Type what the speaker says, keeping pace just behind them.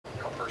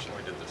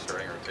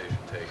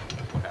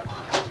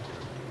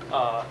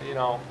You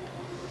know,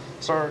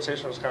 starting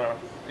rotation was kind of,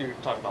 you were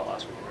talking about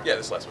last week, right? Yeah,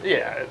 this last week.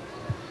 Yeah,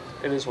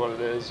 it is what it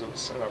is. It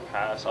was in our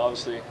past.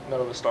 Obviously, none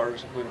of the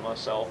starters, including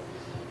myself,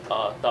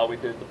 thought we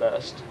did the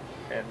best,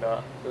 and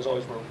there's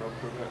always room for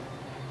improvement.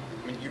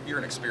 I mean, you're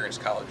an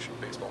experienced college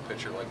baseball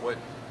pitcher. Like, what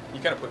you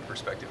kind of put in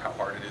perspective how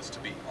hard it is to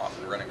be off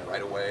and running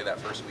right away that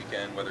first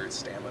weekend, whether it's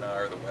stamina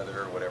or the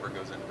weather or whatever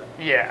goes into that.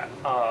 Yeah,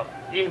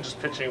 even just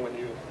pitching when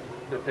you've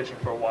been pitching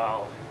for a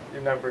while,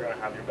 you're never going to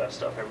have your best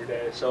stuff every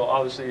day. So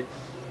obviously,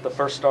 the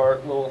first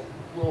start, little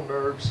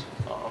nerves,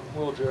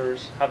 little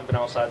jitters. Haven't been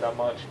outside that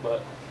much,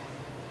 but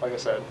like I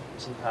said,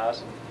 it's in the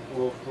past, and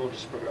we'll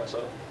just progress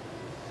up.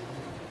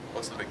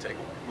 What's the big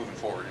takeaway moving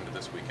forward into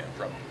this weekend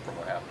from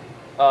what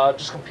happened?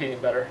 Just competing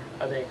better.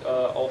 I think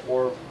all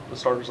four of the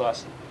starters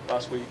last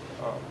week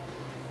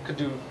could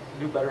do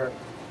better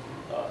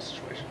in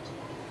situations.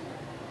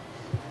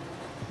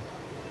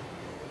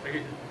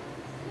 Who's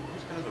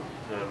kind of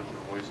the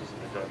voices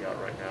in the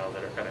dugout right now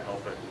that are kind of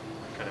helping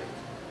kind of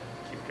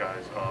keep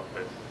guys up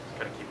and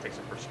kind of keep things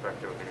in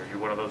perspective? I mean, are you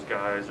one of those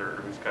guys, or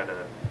who's kind of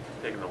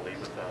taking the lead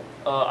with that?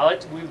 I like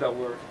to believe that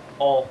we're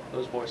all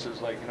those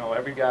voices. Like, you know,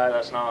 every guy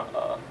that's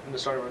not in the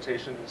starting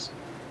rotation is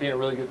being a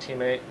really good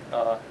teammate.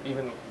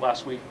 Even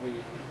last week,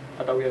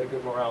 I thought we had a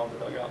good morale in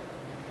the dugout.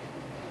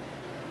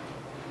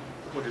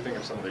 What do you think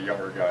of some of the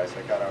younger guys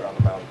that got out on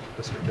the mound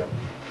this weekend?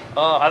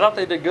 I thought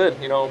they did good.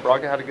 You know,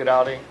 Braga had a good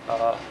outing.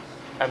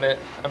 Emmett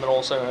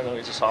Olson, I know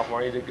he's a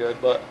sophomore, he did good.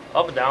 But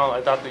up and down,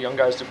 I thought the young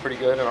guys did pretty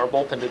good, and our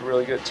bullpen did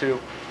really good too.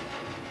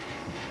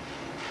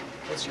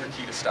 What's your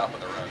key to stopping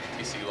the run?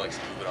 TCU likes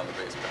to move it on the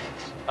base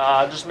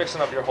paths. Just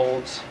mixing up your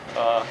holds.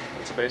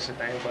 It's a basic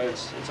thing, but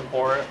it's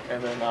important.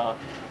 And then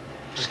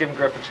just giving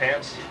Griff a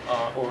chance,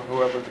 or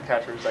whoever the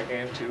catcher is that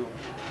game, to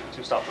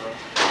stop the run.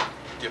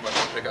 Do you have much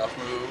of a pickoff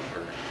move,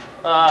 or?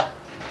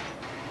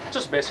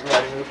 Just basic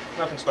batting move,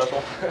 nothing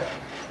special.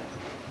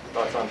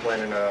 Thoughts on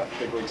playing in a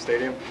big league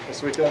stadium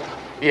this weekend?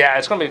 Yeah,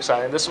 it's going to be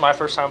exciting. This is my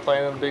first time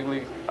playing in a big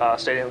league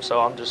stadium, so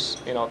I'm just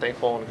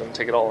thankful and going to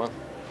take it all in.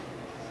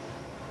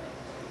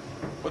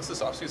 What's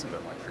this offseason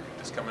been like for you?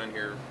 Just coming in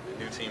here,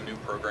 new team, new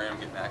program,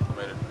 getting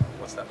acclimated.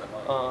 What's that been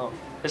like?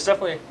 It's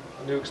definitely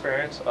a new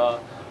experience.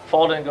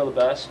 Fall didn't go the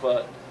best,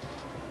 but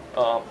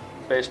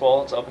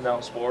baseball, it's up and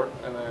down sport.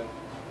 And then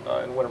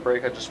in winter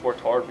break, I just worked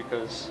hard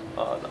because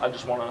I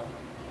just want to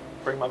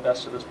bring my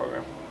best to this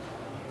program.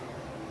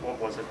 What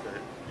was it that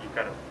you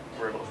kind of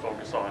were able to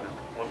focus on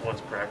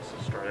once practice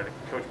started?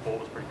 Coach Bolt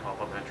was pretty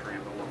complimentary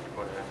of the work you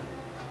put in.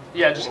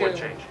 Yeah, just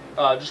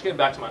getting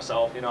back to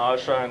myself. You know, I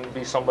was trying to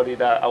be somebody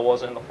that I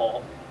wasn't in the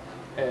fall,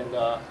 and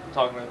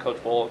talking to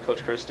Coach Bolt,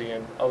 Coach Christie,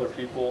 and other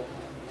people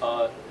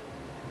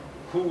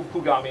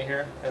who got me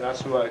here, and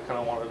that's who I kind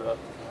of wanted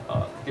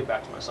to get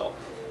back to myself.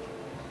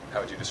 How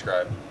would you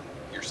describe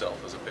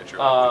yourself as a pitcher?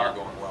 Like when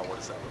you're going well, what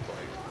does that look like?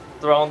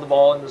 Throwing the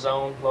ball in the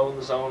zone, low in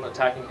the zone,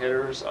 attacking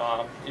hitters,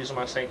 using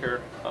my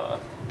sinker,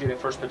 getting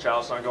first pitch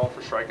outs, not going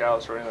for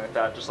strikeouts or anything like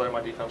that, just letting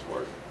my defense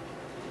work.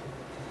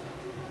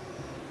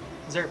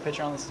 Is there a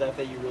pitcher on the staff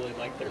that you really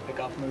like their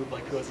pickoff move?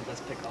 Like, who has the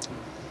best pickoff move?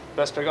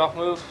 Best pickoff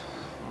move?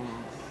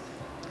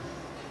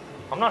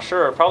 I'm not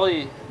sure.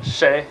 Probably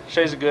Shea.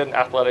 Shea's a good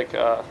athletic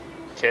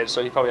kid,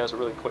 so he probably has a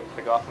really quick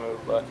pickoff move,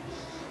 but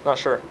not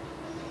sure.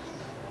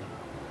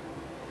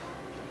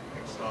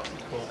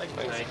 Cool.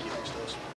 Thank you.